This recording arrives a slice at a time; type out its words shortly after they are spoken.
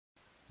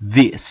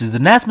This is the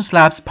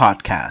NazmusLabs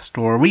Podcast,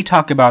 where we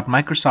talk about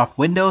Microsoft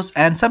Windows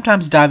and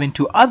sometimes dive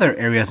into other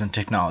areas in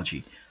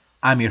technology.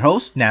 I'm your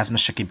host,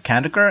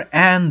 Nazmus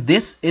and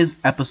this is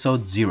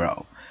episode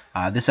 0.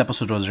 This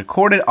episode was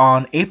recorded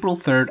on April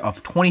 3rd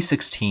of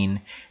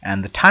 2016,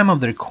 and the time of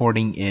the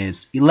recording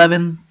is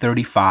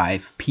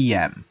 11:35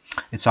 p.m.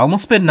 It's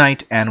almost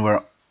midnight, and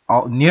we're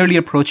nearly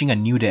approaching a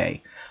new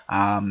day.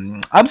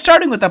 I'm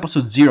starting with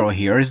episode 0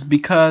 here is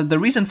because the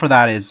reason for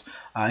that is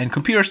in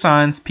computer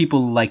science,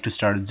 people like to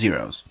start at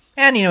zeros.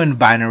 And in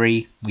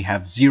binary, we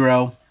have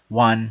 0,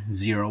 1,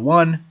 0,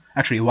 1.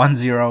 Actually, 1,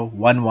 0,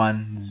 1,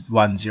 1,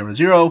 1, 0,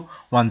 0,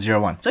 1,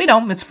 0, 1. So,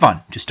 it's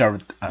fun to start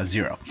with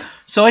 0.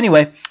 So,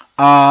 anyway,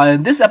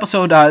 this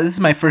episode, this is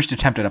my first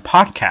attempt at a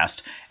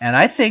podcast. And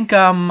I think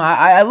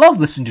I love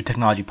listening to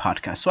technology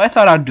podcasts. So, I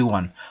thought I'd do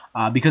one.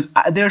 Because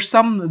there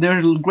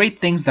are great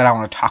things that I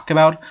want to talk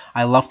about.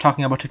 I love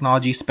talking about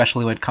technology,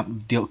 especially when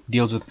it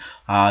deals with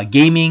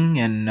gaming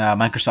and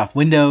Microsoft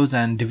Windows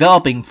and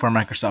developing for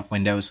Microsoft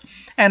Windows,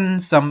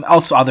 and some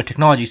also other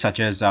technology such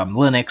as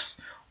Linux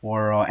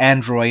or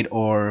Android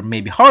or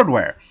maybe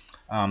hardware.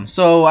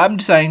 So I'm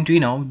deciding to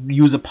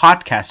use a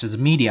podcast as a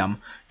medium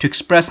to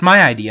express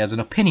my ideas and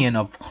opinion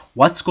of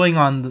what's going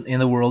on in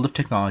the world of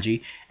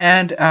technology,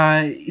 and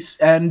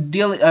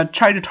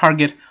try to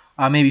target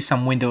maybe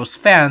some Windows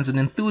fans and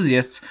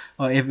enthusiasts,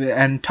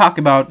 and talk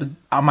about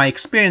my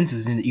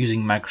experiences in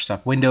using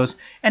Microsoft Windows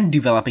and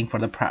developing for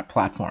the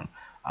platform.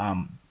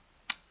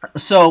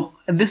 So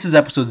this is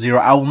episode 0.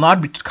 I will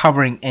not be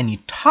covering any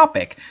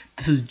topic.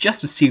 This is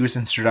just a serious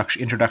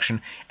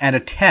introduction and a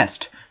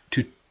test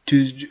to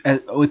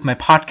with my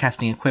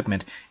podcasting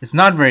equipment. It's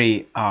not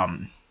very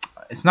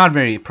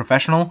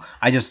professional.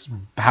 I just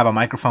have a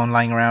microphone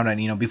lying around,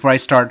 and before I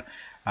start.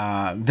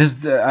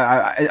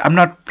 I'm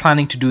not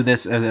planning to do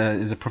this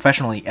as a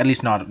professionally, at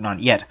least not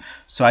yet.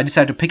 So I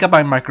decided to pick up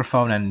my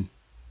microphone and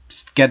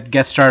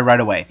get started right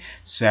away.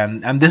 So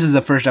and this is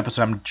the first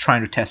episode. I'm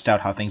trying to test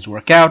out how things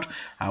work out,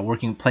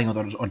 playing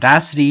with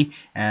Audacity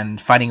and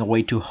finding a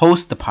way to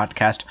host the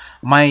podcast.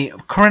 My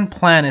current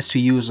plan is to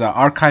use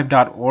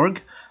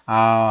archive.org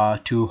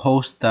to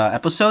host the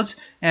episodes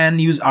and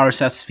use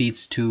RSS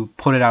feeds to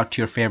put it out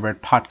to your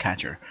favorite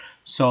podcatcher.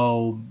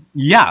 So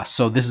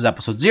this is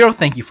episode 0.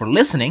 Thank you for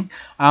listening.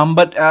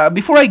 But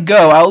before I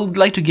go, I would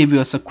like to give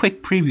you a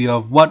quick preview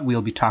of what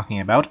we'll be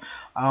talking about.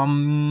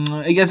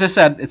 As I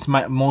said, it's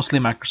mostly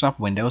Microsoft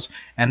Windows,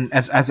 and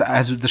as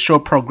the show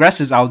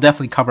progresses, I'll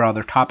definitely cover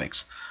other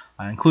topics,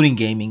 including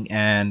gaming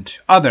and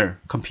other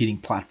competing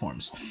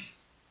platforms.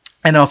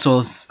 And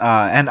also,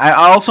 and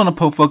I also want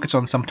to focus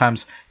on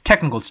sometimes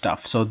technical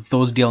stuff. So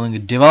those dealing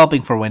with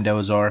developing for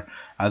Windows or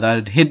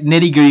that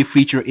nitty-gritty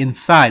feature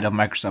inside of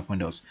Microsoft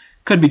Windows.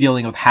 Could be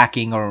dealing with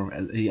hacking or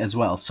as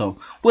well. So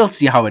we'll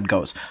see how it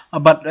goes.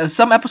 But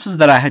some episodes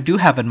that I do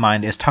have in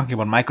mind is talking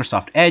about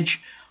Microsoft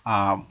Edge,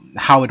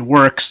 how it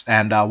works,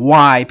 and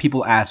why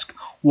people ask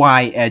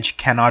why Edge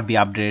cannot be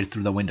updated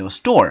through the Windows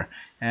Store.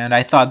 And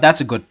I thought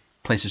that's a good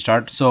place to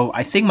start. So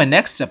I think my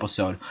next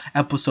episode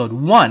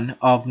 1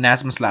 of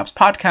NazmusLabs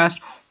Podcast,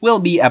 will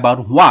be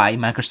about why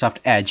Microsoft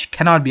Edge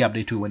cannot be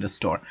updated to Windows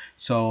Store.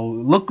 So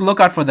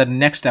look out for the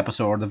next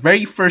episode, or the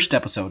very first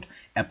episode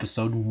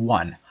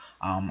 1.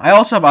 I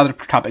also have other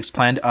topics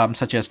planned,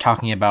 such as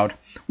talking about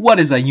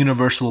what is a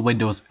Universal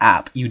Windows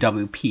App,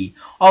 UWP.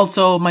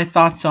 Also, my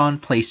thoughts on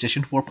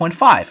PlayStation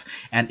 4.5,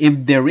 and if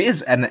there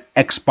is an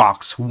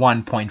Xbox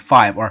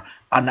 1.5 or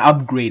an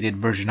upgraded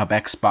version of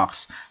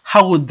Xbox,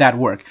 how would that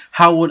work?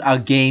 How would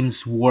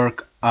games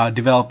work?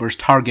 Developers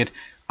target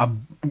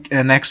an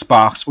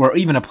Xbox or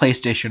even a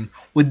PlayStation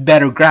with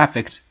better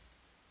graphics,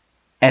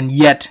 and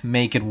yet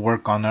make it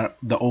work on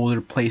the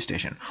older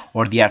PlayStation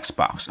or the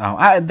Xbox.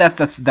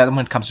 That's when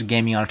it comes to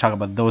gaming. I'll talk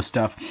about those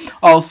stuff.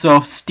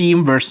 Also,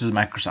 Steam versus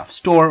Microsoft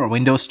Store or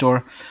Windows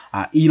Store.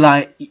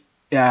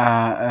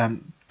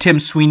 Tim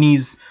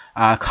Sweeney's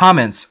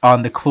comments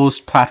on the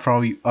closed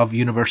platform of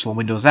Universal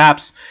Windows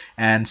apps,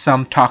 and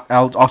some talk.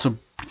 I'll also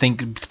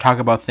talk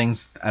about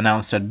things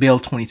announced at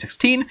Build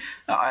 2016,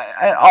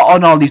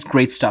 on all these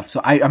great stuff.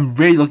 So I'm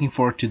really looking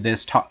forward to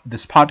this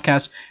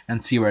podcast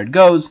and see where it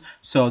goes.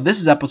 So this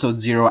is episode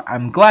 0.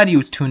 I'm glad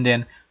you tuned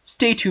in.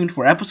 Stay tuned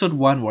for episode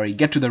 1, where you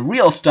get to the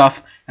real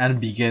stuff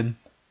and begin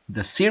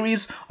the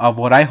series of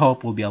what I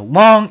hope will be a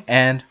long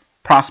and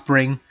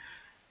prospering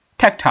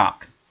tech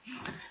talk.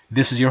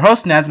 This is your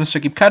host,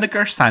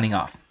 Nazmus signing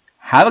off.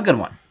 Have a good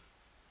one.